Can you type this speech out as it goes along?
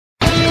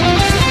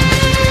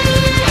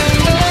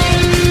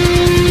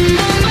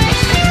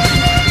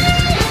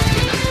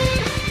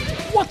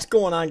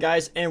going on,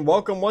 guys, and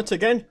welcome once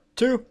again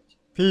to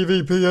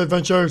PvP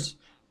Adventures.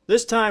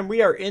 This time we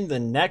are in the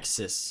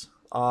Nexus,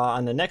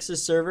 on the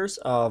Nexus servers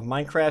of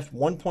Minecraft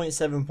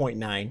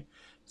 1.7.9.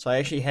 So I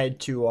actually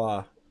had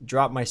to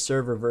drop my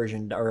server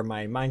version, or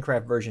my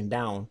Minecraft version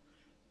down.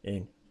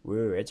 And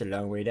whoa, it's a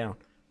long way down.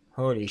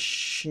 Holy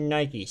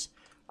shnikes.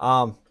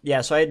 Yeah,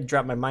 so I had to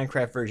drop my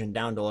Minecraft version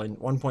down to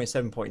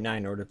 1.7.9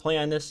 in order to play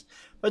on this.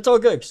 But it's all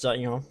good, because,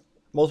 you know,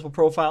 multiple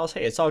profiles.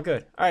 Hey, it's all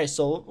good. Alright,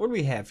 so what do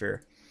we have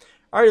here?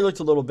 I already looked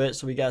a little bit,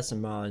 so we got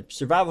some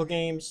survival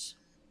games,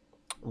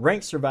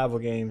 ranked survival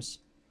games,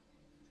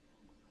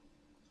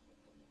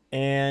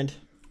 and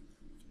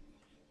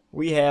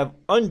we have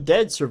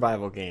undead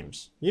survival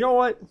games. You know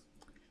what?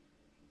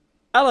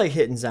 I like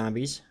hitting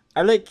zombies.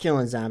 I like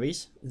killing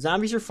zombies.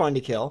 Zombies are fun to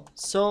kill.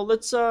 So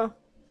let's do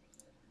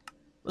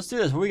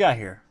this. What we got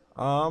here?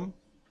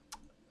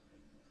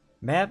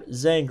 Map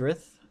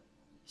Zangrith.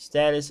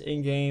 Status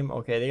in game.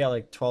 Okay, they got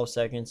like 12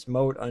 seconds.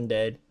 Mode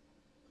undead.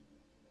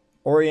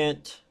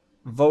 Orient,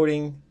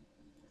 voting,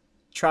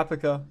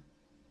 Tropica,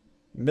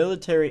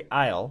 Military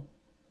Isle.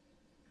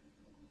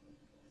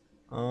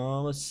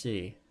 Let's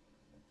see.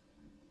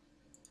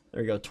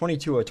 There we go.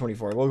 22 or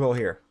 24. We'll go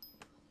here.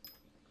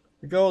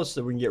 Here we go,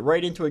 so we can get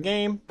right into a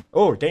game.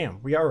 Oh,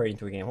 damn. We are right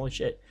into a game. Holy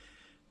shit.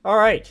 All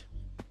right.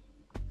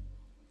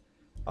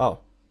 Oh.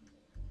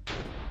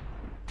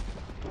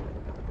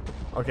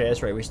 Okay,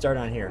 that's right. We start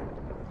on here.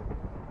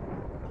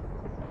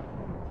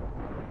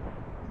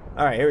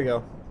 All right, here we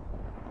go.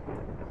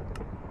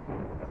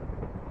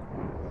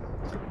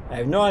 I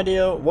have no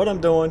idea what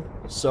I'm doing,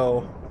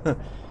 so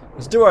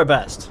let's do our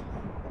best.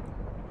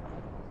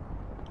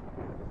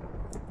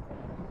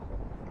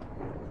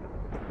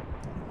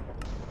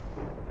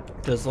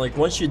 Because, like,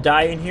 once you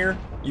die in here,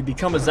 you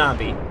become a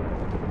zombie.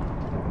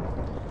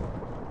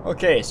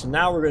 Okay, so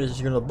now we're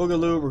just gonna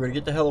boogaloo. We're gonna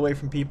get the hell away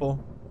from people,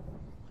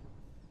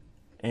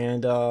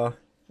 and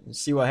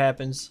see what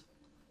happens.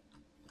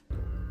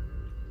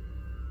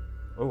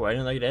 Oh, I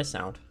didn't like that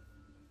sound.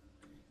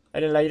 I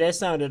didn't like that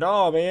sound at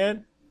all,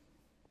 man.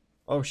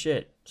 Oh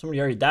shit, somebody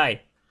already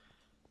died.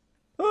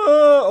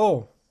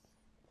 Oh.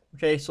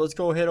 Okay, so let's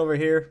go head over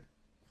here.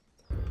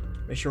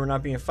 Make sure we're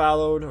not being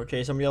followed.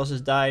 Okay, somebody else has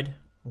died.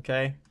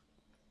 Okay.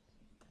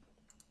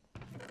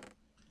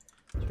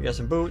 So we got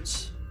some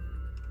boots.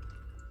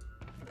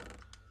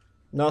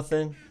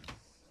 Nothing.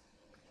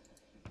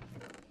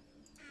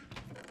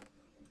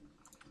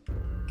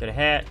 Get a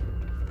hat.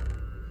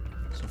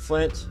 Some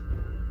flint.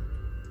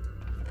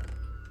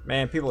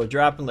 Man, people are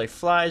dropping like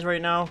flies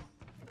right now.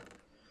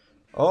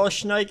 Oh,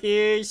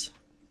 shnikes.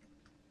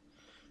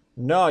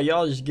 No,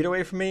 y'all just get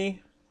away from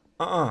me.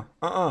 No.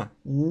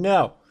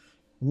 No.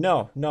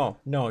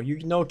 You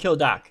no kill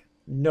Doc.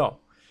 No.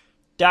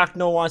 Doc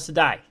no wants to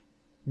die.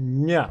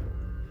 No.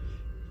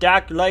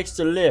 Doc likes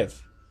to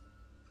live.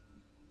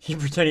 He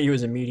pretended he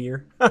was a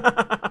meteor.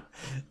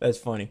 That's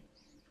funny.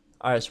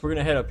 Alright, so we're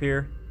gonna head up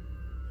here.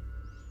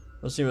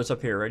 Let's see what's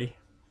up here. Ready?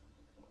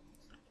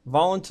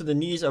 Fallen to the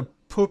knees of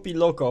Poopy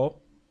Loco.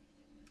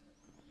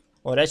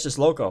 Oh, that's just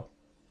Loco.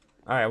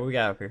 Alright, what we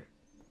got up here?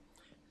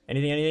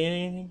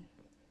 Anything?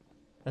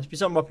 Has to be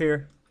something up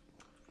here.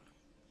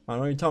 Oh,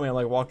 don't even tell me I'm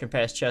like walking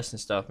past chests and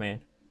stuff,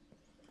 man.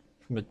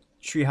 From a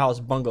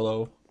treehouse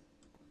bungalow.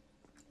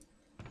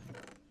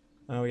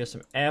 Oh, we got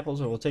some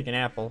apples. Oh, we'll take an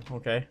apple.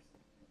 Okay.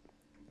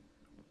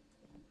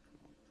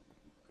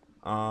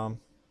 Alright,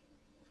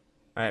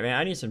 man.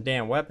 I need some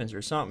damn weapons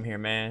or something here,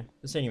 man.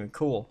 This ain't even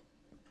cool.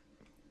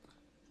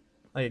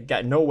 I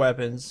got no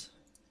weapons.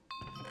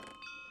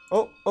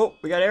 Oh,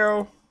 we got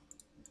arrow.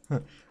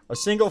 A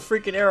single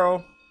freaking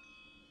arrow.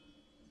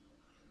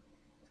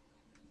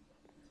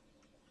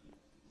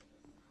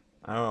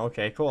 Oh,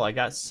 okay, cool. I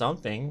got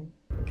something.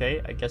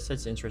 Okay, I guess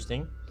that's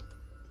interesting.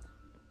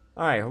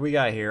 Alright, what we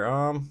got here?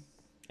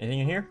 Anything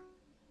in here?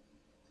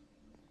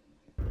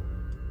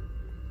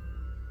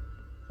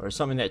 Or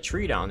something in that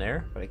tree down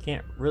there, but I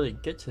can't really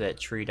get to that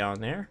tree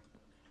down there.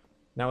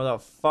 Not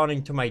without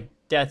falling to my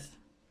death.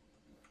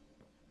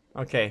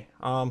 Okay,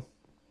 let's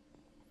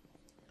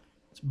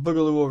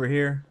boogaloo over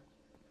here.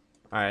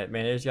 Alright,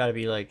 man, there's gotta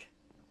be like...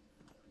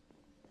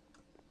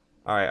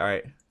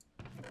 Alright,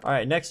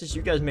 Nexus,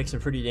 you guys make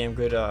some pretty damn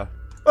good,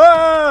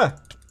 Ah!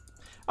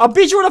 I'll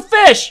beat you with a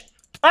fish!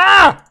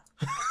 Ah!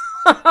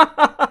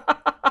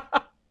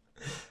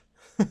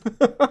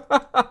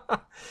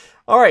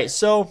 Alright,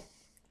 so...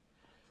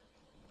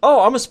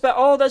 Oh,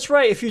 oh, that's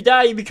right, if you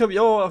die, you become...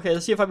 Oh, okay,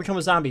 let's see if I become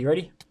a zombie.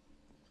 Ready?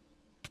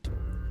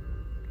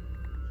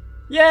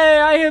 Yay,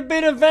 I have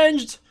been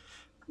avenged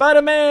by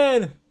the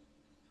man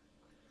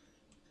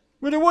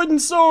with a wooden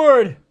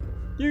sword.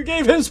 You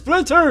gave him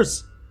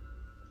splinters.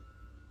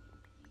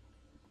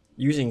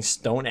 Using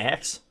stone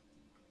axe.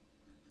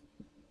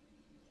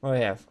 What do I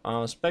have?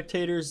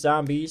 Spectators,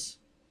 zombies,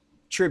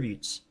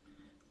 tributes.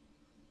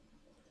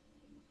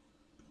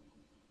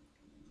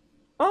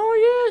 Oh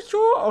yeah,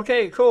 sure.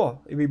 Okay,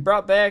 cool. It'll be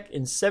brought back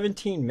in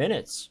 17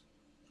 minutes.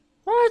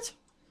 What?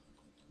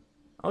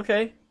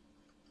 Okay.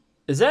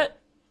 Is that...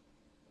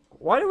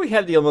 Why do we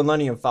have the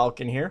Millennium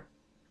Falcon here?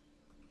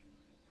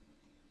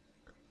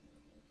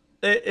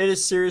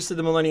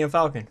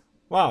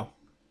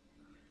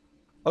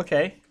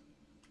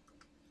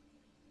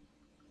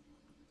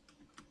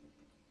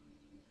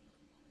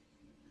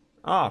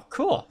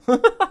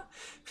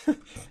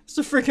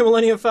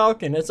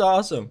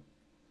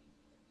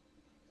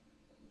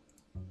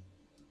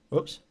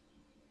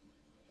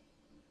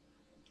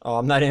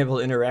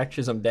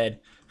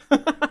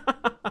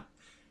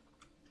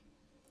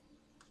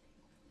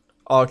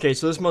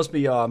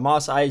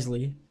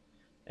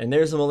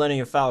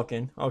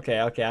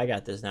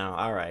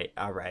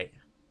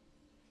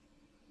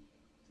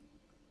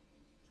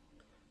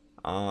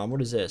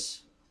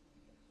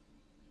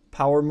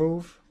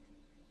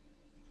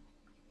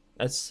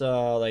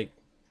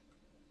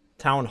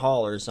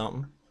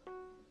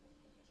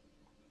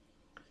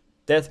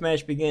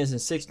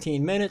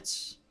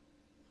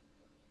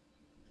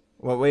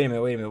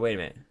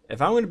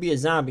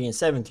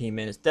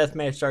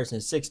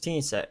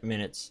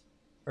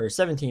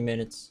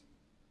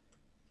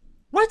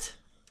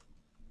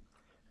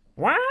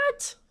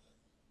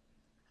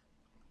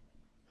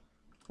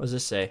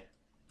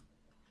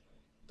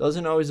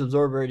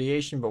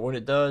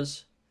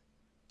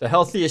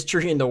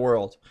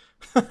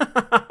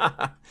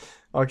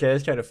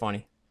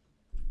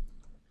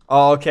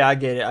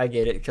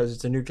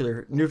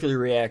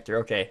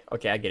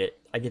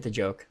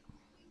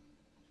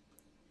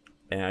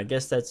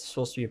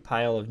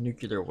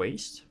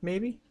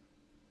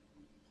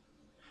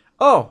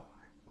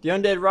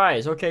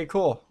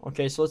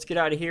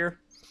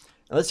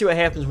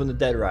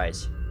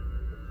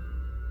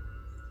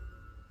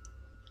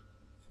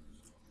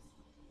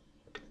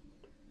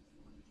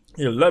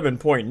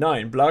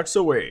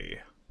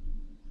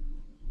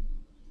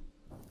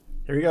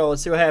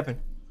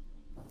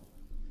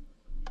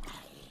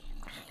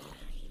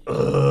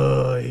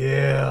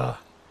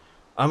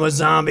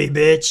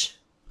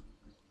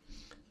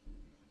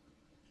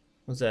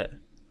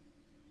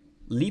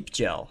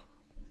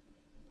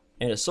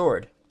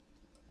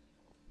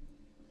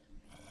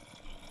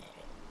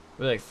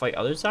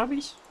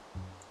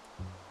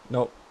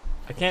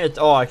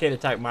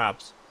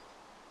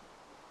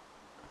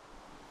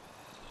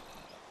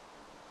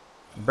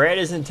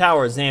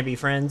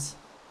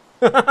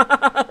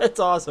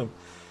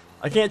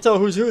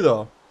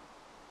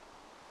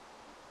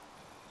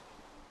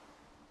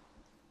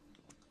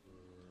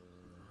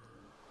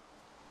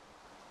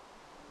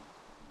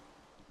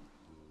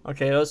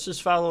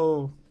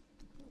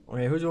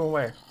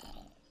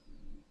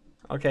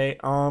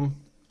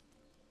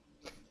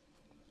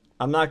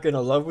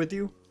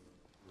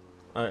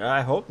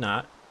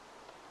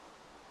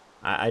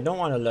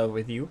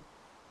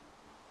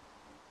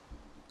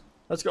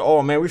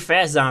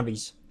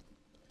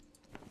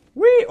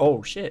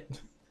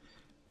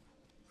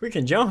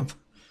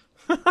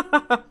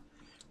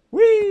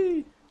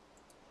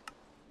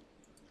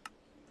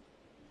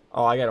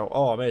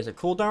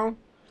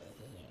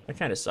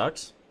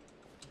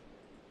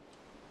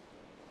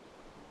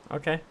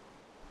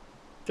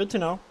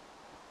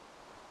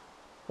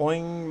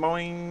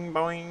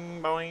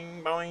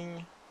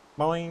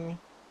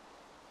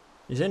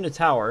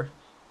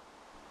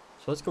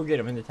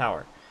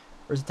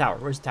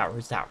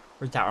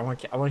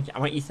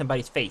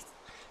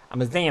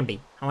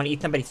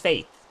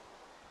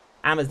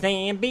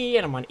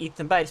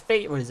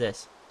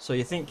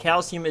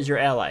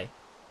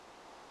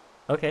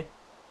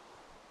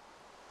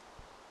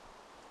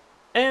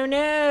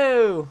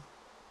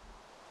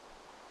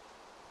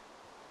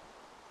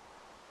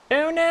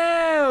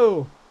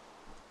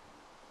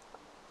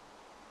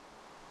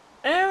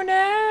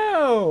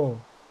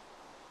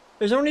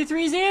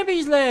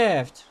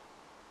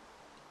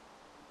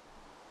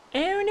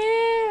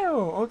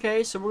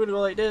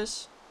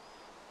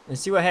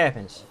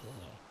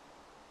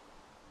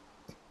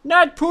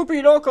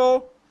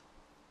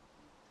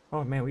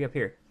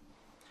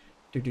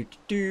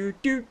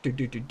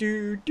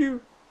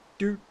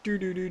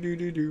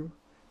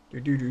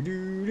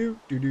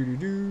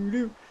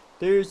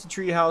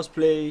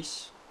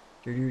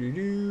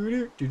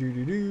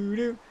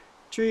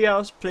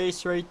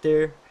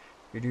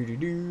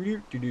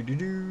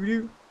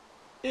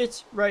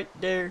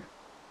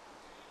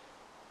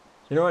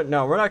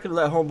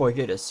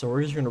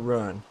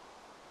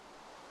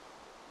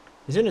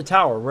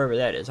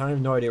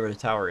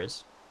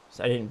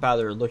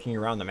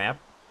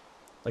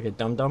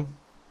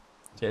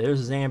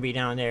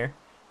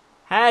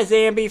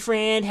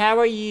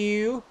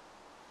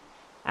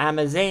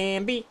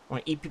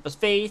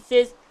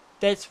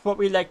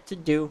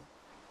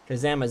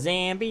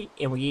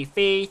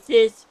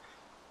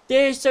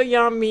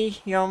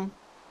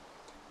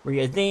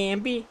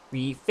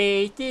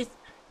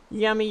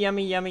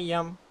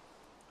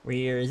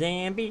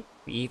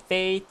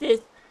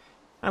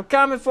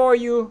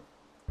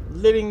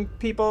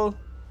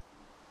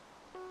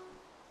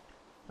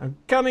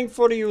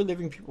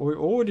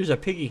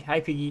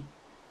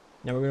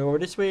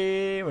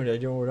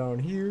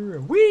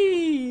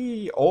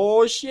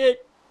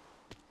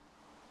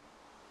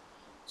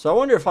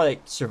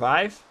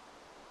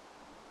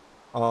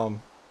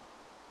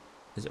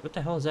 Is it? What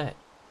the hell is that?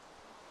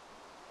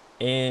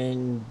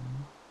 And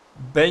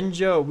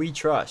Benja we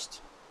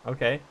trust.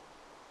 Okay.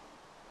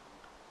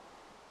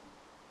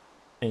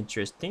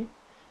 Interesting.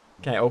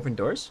 Can I open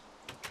doors?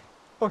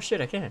 Oh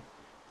shit, I can.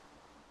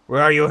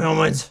 Where are you,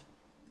 humans?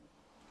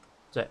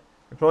 Is that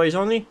employees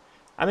only?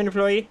 I'm an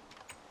employee.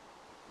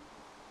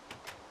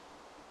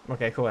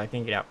 Okay, cool. I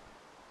can get out.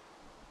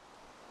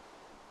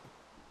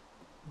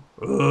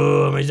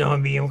 Oh, I'm a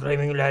zombie. I'm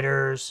climbing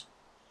ladders.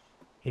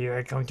 Here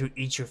I come to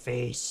eat your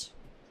face.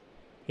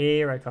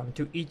 Here I come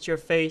to eat your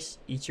face.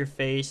 Eat your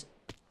face.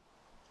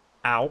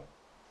 Ow.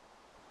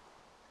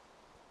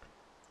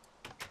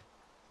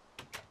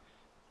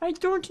 I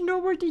don't know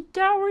where the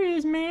tower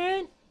is,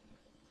 man.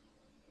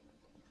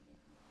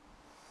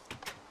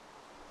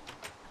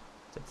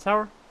 Is that the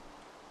tower?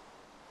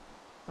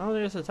 I don't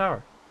think it's a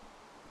tower.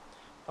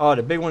 Oh,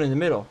 the big one in the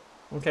middle.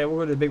 Okay, we'll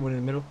go to the big one in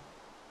the middle.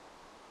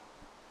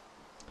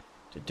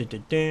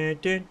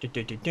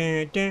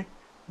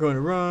 Gonna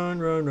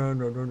run.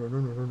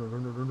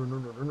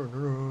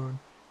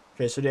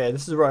 Okay, so yeah,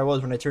 this is where I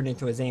was when I turned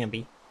into a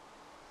zombie.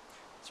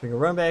 So we can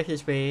run back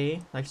this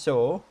way, like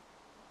so.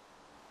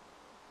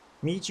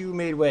 Meet you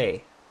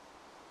midway.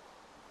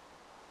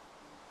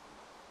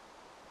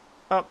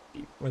 Up.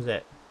 What's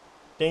that?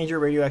 Danger,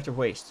 radioactive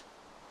waste.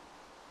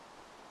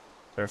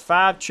 There are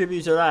 5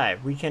 tributes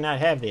alive. We cannot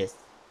have this.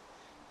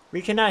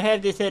 We cannot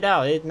have this at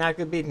all. It's not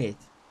good business.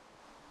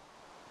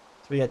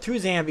 So we got 2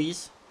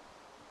 zombies,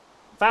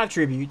 5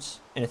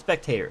 tributes, and a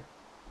spectator.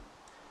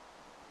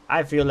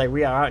 I feel like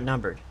we are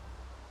outnumbered.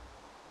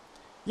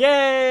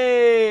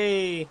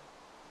 Yay!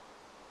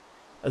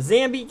 A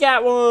zombie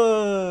got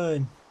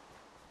one!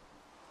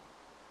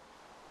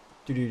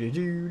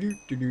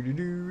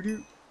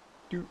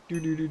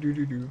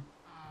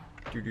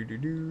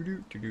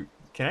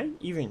 Can I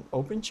even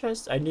open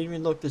chests? I didn't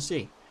even look to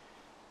see.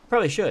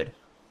 Probably should.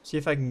 See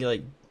if I can get,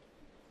 like,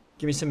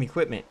 give me some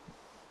equipment.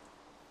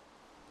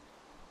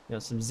 You know,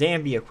 some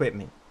zombie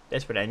equipment.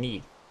 That's what I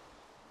need.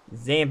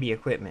 Zombie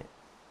equipment.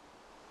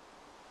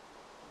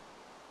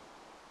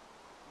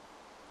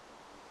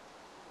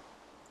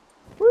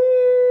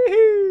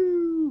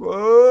 Woohoo!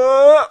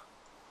 Whoa!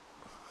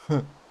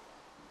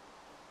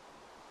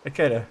 That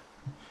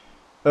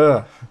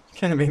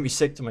kinda made me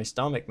sick to my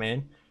stomach,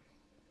 man.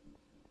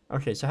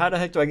 Okay, so how the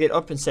heck do I get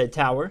up in said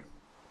tower?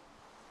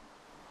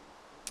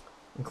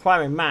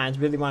 Inquiring minds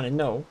really want to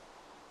know.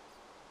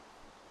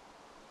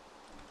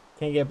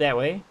 Can't get up that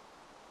way.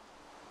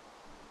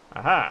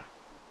 Aha!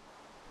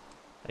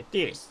 Like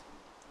this.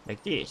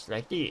 Like this.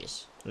 Like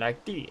this.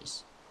 Like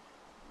this.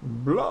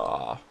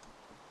 Blah.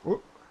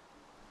 Whoop.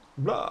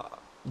 Blah.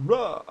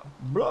 Blah.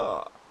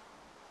 Blah.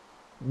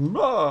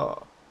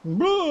 Blah.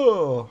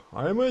 Blah.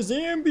 I'm a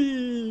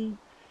zombie.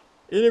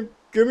 And I'm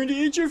coming to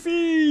eat your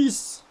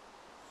face.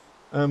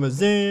 I'm a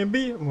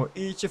zombie. I'm gonna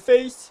eat your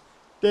face.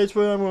 That's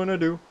what I'm gonna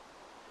do.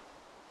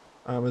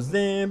 I'm a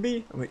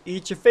zombie. I'm gonna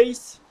eat your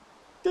face.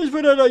 That's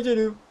what I like to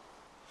do.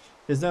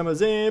 Cause I'm a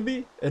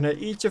zombie and I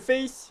eat your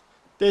face.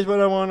 That's what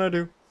I wanna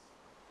do.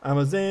 I'm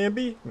a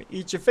zombie. I'm gonna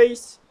eat your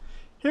face.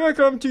 Here I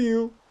come to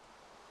you.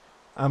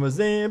 I'm a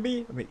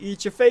zombie. I'm gonna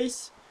eat your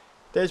face.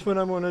 That's what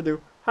I'm gonna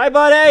do. Hi,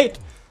 buddy.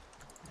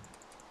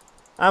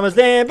 I'm a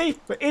zombie. I'm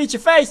gonna eat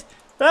your face.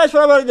 That's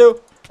what I'm gonna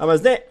do. I'm a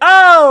zombie.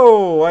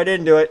 Oh, I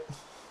didn't do it.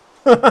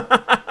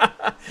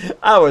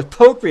 I was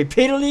poked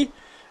repeatedly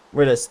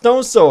with a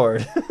stone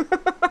sword.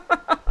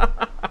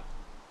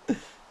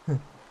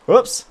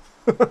 Whoops.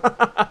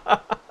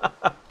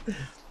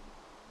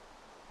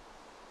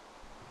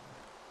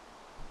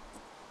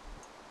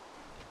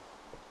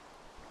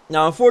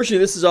 Now, unfortunately,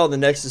 this is all the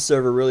Nexus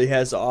server really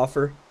has to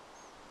offer.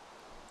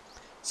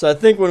 So I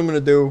think what I'm going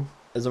to do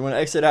is I'm going to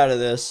exit out of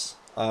this.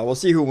 We'll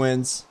see who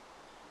wins.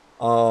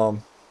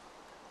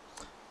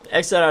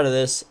 Exit out of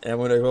this, and I'm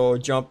going to go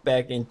jump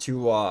back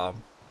into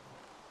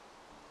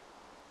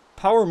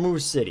Power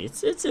Move City.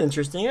 It's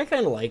interesting. I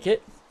kind of like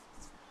it.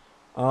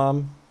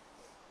 But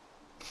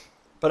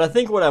I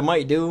think what I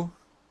might do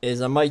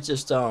is I might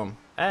just I'm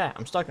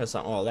stuck on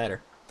something. Oh,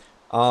 ladder.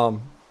 I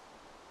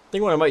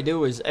think what I might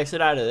do is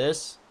exit out of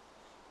this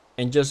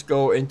and just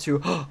go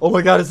into oh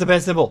my god, it's the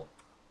bad symbol.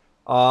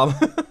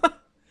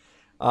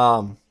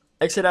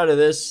 Exit out of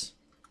this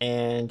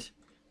and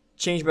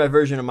change my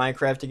version of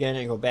Minecraft again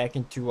and go back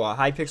into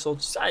Hypixel.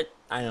 Just, I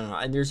don't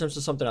know. There's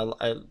just something about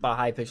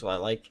Hypixel I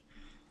like.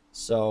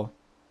 So,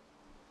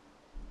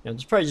 you know,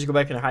 just probably just go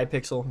back into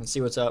Hypixel and see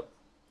what's up.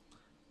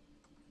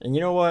 And you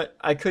know what?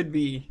 I could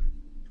be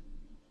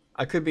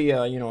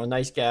you know, a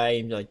nice guy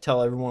and like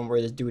tell everyone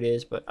where this dude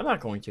is, but I'm not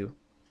going to.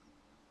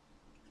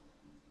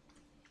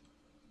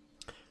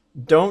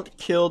 Don't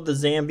kill the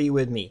zombie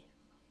with me.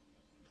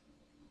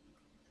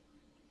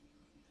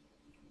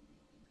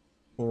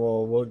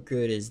 Well, what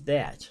good is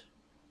that?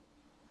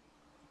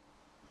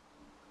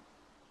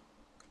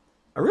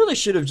 I really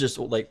should have just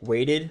like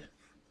waited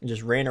and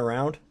just ran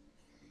around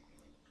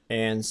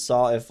and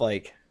saw if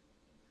like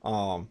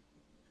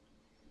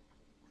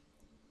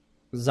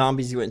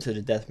zombies went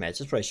into the deathmatch.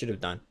 That's what I should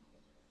have done.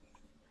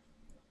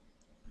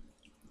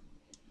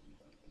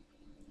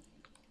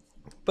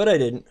 But I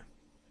didn't.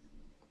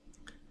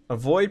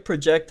 Avoid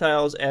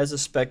projectiles as a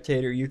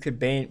spectator. You could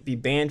be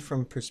banned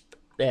from from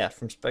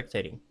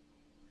spectating.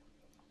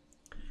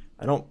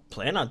 I don't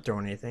plan on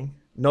throwing anything.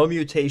 No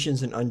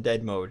mutations in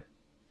undead mode.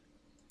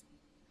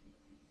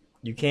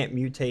 You can't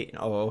mutate.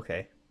 Oh,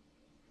 okay.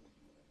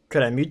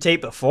 Could I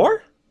mutate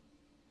before?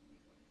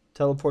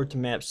 Teleport to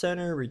map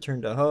center.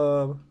 Return to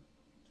hub.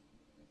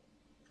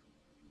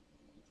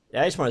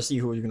 Yeah, I just want to see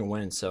who's going to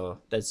win, so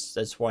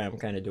that's why I'm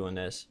kind of doing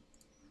this.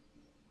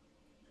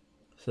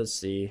 So let's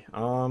see.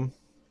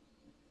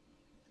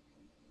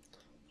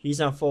 He's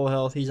on full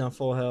health. He's on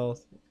full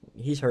health.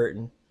 He's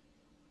hurting.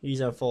 He's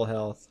on full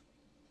health.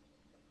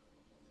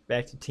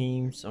 Back to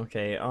teams.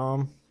 Okay.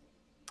 You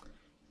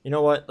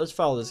know what? Let's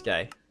follow this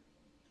guy.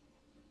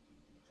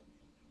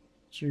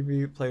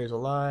 Tribute players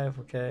alive.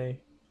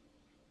 Okay.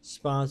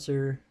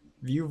 Sponsor.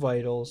 View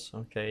vitals.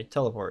 Okay.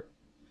 Teleport.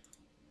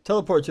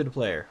 Teleport to the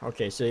player.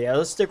 Okay. So yeah,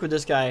 let's stick with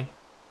this guy.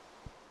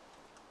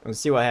 And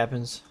see what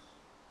happens.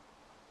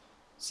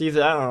 See if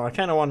I don't know. I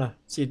kind of want to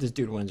see if this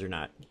dude wins or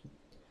not.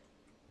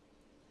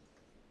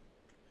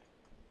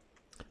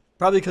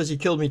 Probably because he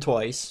killed me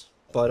twice,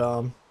 but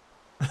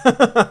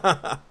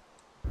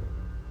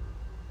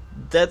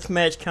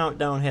Deathmatch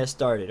countdown has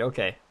started.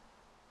 Okay.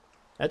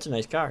 That's a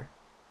nice car.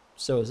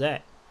 So is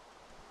that.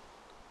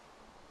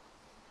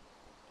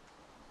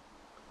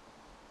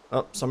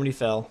 Oh, somebody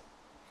fell.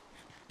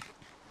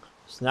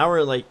 So now we're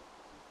in like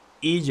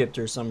Egypt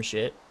or some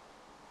shit.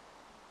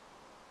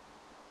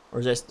 Or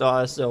is that still,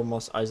 that's still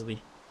Mos Eisley?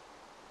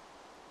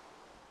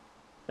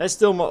 That's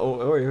still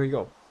oh, here you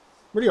go.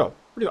 Where'd you go?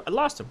 Where'd you go? I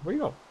lost him. Where'd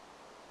you go?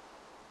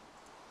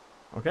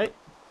 Okay.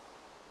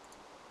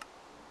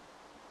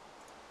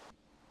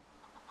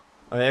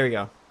 Oh, there we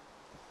go.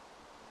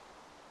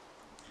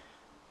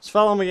 Let's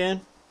follow him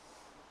again.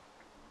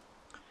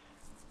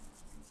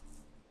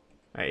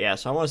 Alright, yeah,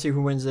 so I want to see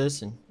who wins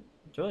this. And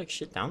is there like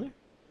shit down there?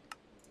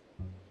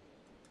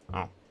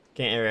 Oh,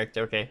 can't interact.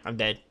 Okay, I'm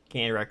dead.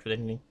 Can't interact with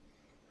anything.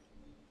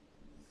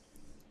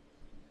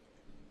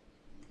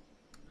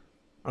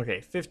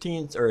 Okay,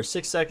 15 or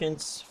 6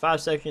 seconds,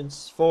 5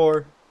 seconds,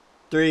 4,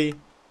 3,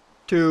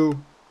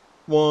 2,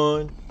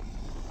 1.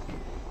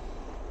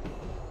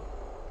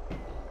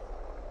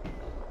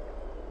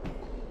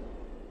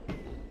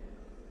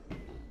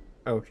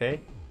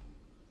 Okay.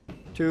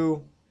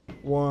 2,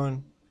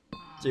 1,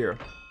 0.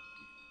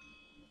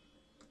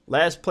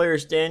 Last player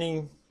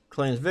standing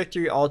claims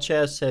victory. All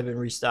chests have been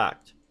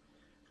restocked.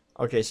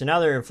 Okay, so now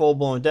they're in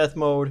full-blown death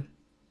mode.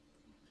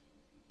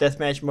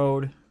 Deathmatch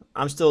mode.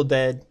 I'm still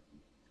dead.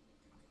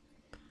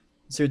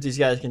 Let's see what these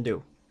guys can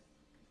do.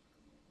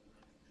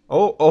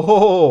 Oh,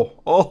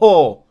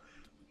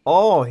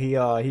 he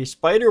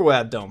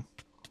spiderwebbed them.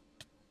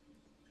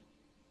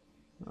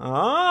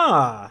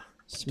 Ah,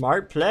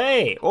 smart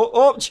play.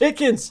 Oh,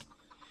 chickens.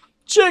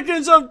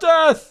 Chickens of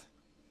death.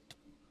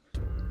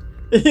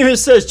 It even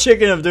says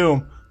chicken of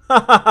doom.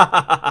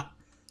 Alright,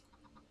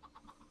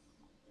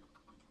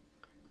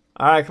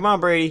 come on,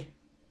 Brady.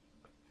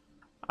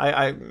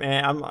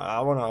 Man,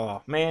 I wanna,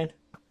 oh, man.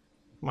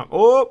 Come on,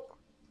 oh.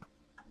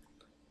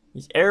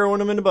 He's arrowing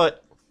him in the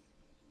butt.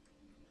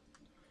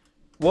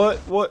 What?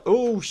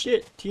 Oh,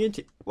 shit.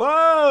 TNT.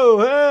 Whoa!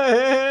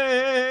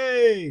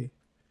 Hey!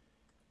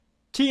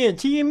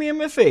 TNT me in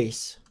my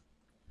face.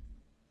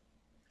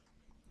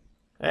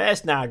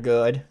 That's not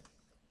good.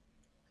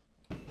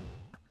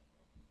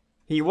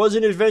 He was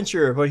an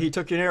adventurer, but he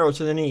took an arrow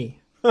to the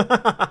knee. Where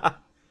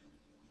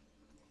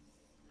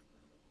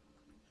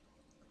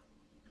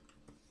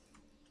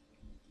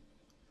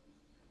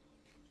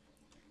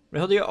the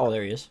hell do you go? Oh,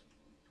 there he is.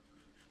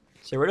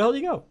 So where the hell do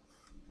you go?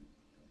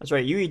 That's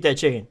right, you eat that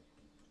chicken.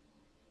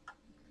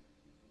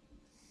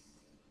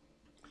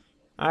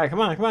 Alright,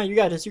 come on, you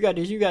got this, you got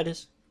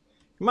this.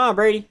 Come on,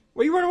 Brady.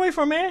 Where you running away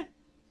from, man?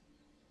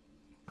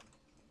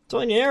 It's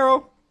only an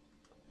arrow.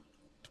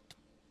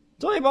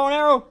 It's only a bow and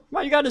arrow. Come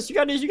on, you got this.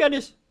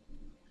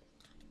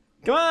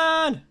 Come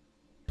on!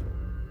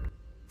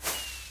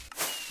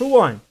 Who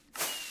won?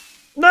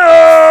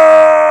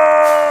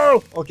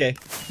 No! Okay.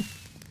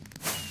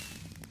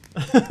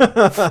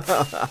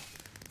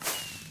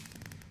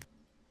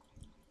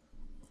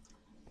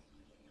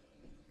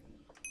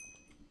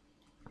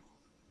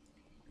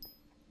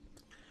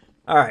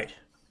 All right.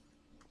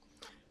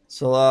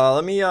 So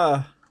let me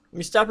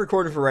stop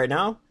recording for right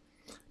now.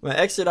 I'm gonna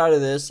exit out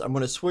of this. I'm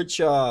gonna switch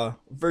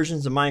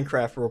versions of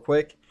Minecraft real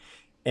quick,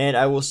 and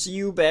I will see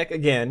you back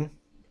again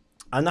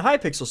on the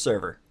Hypixel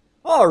server.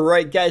 All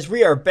right, guys,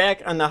 we are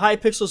back on the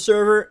Hypixel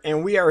server,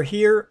 and we are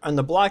here on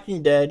the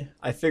Blocking Dead.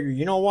 I figured,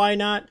 you know why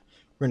not?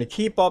 We're gonna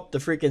keep up the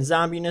freaking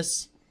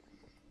zombiness,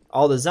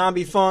 all the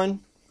zombie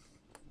fun,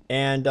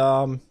 and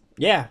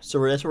yeah.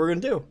 So that's what we're gonna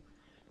do.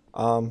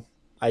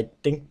 I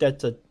think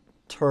that's a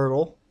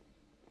turtle.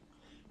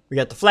 We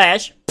got the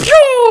flash.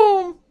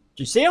 Pew!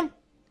 Did you see him?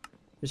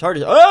 His heart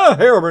is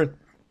Herobrine.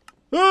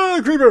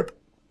 Creeper.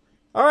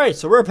 All right,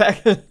 so we're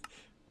back.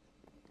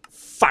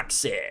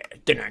 Foxy.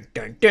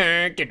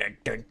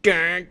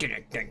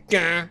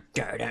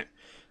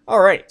 All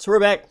right, so we're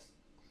back.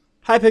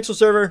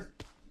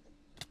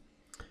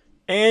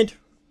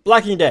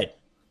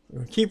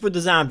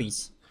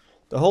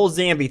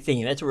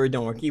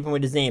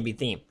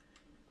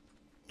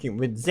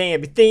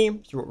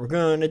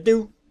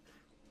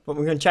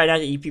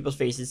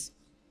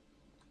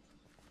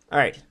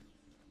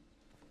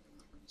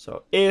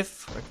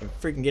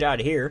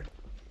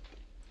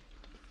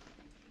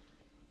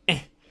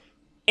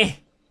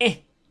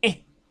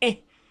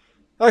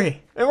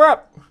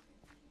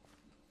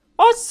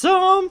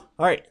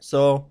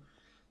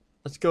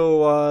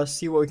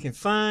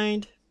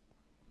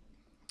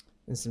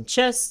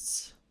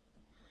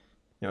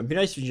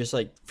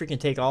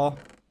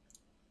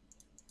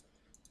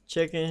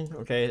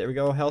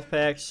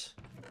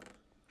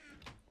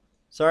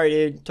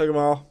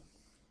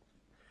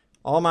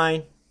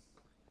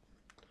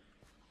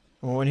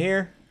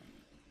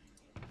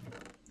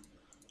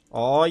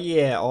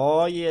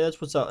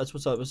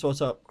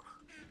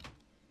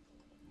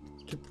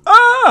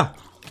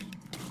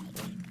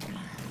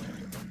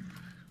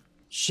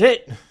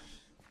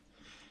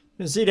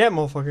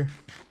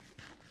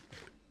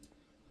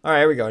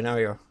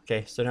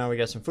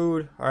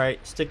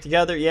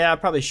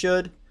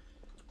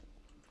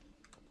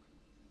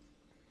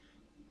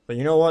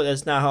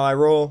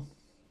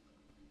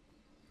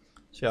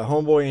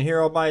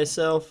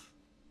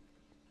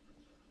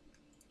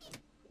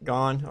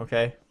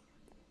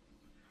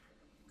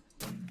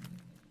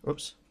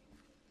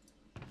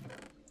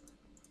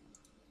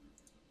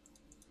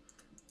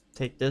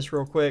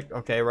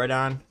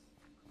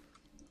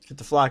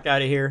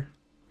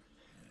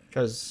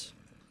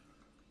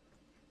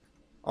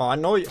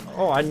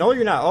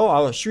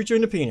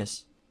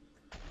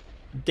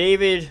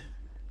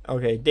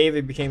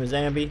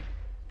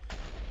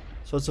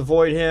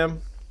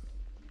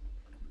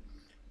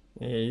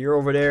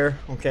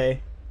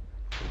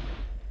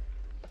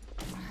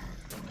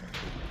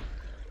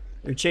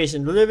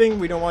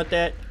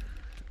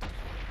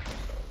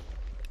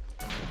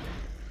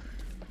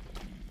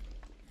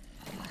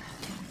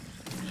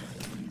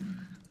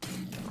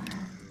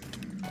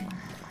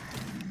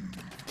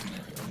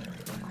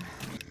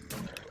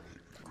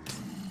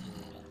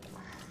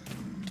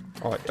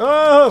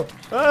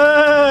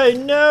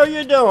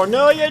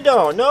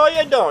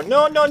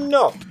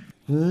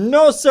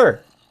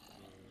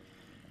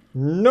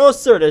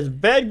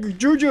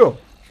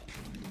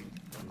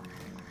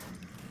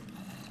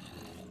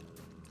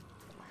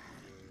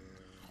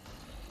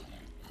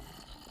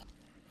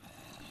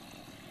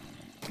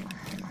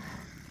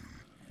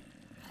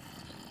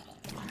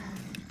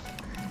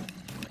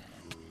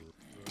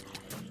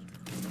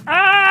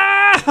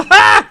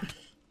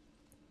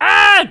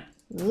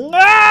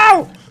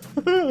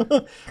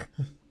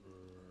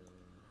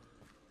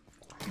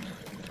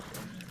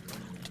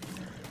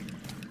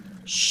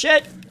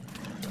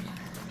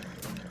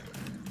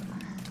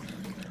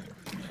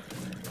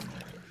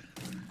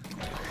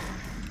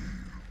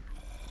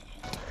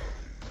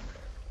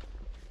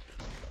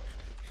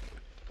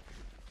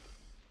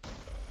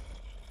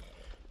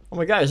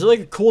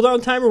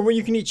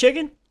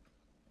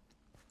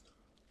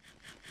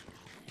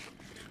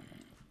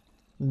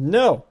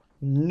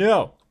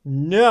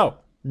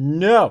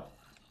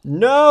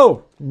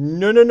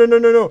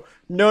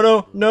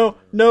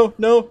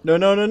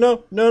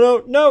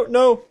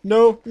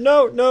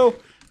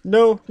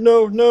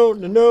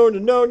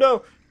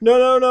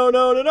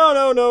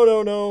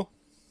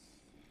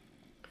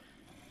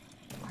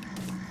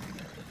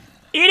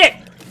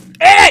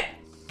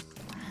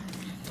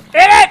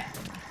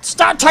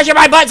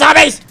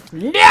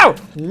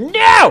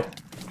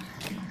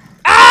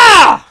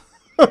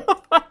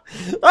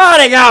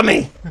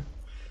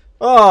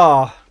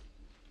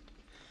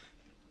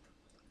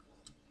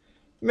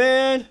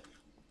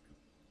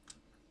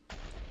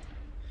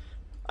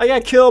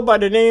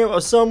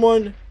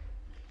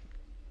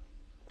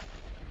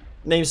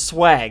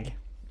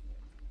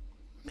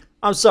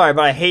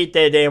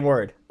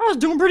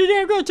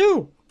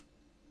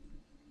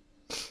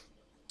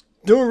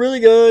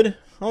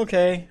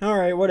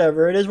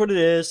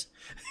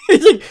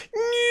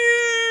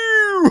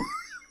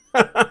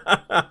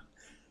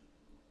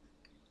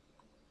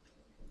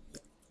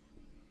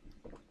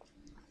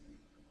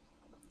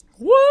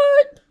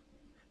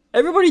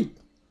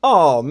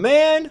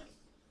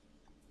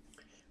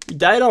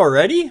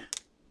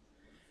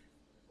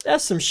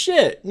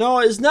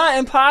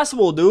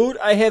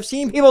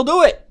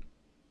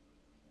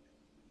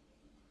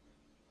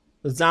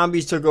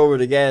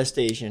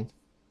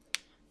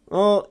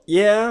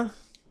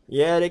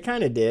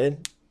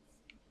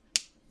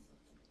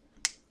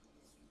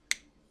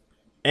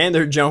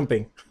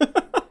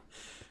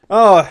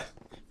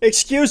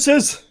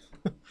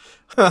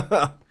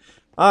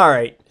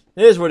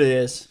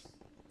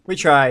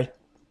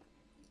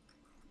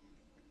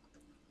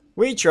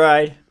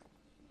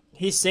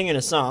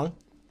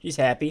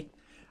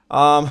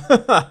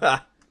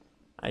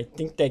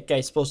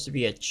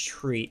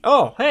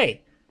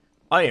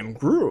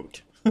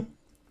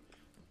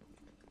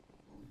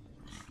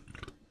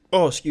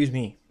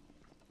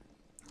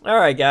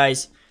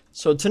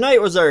 So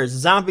tonight was our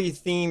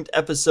zombie-themed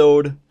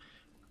episode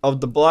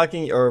of the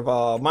blocking or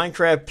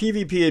Minecraft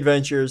PvP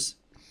adventures,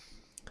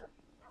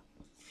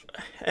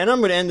 and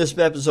I'm gonna end this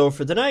episode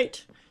for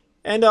tonight.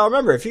 And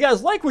remember, if you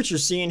guys like what you're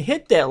seeing,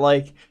 hit that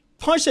like,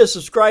 punch that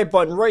subscribe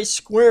button right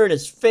square in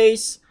his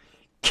face,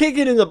 kick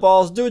it in the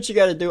balls, do what you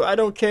gotta do. I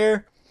don't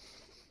care.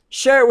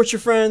 Share it with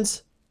your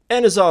friends,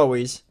 and as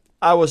always,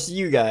 I will see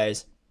you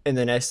guys in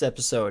the next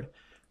episode.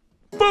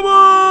 Bye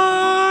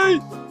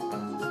bye.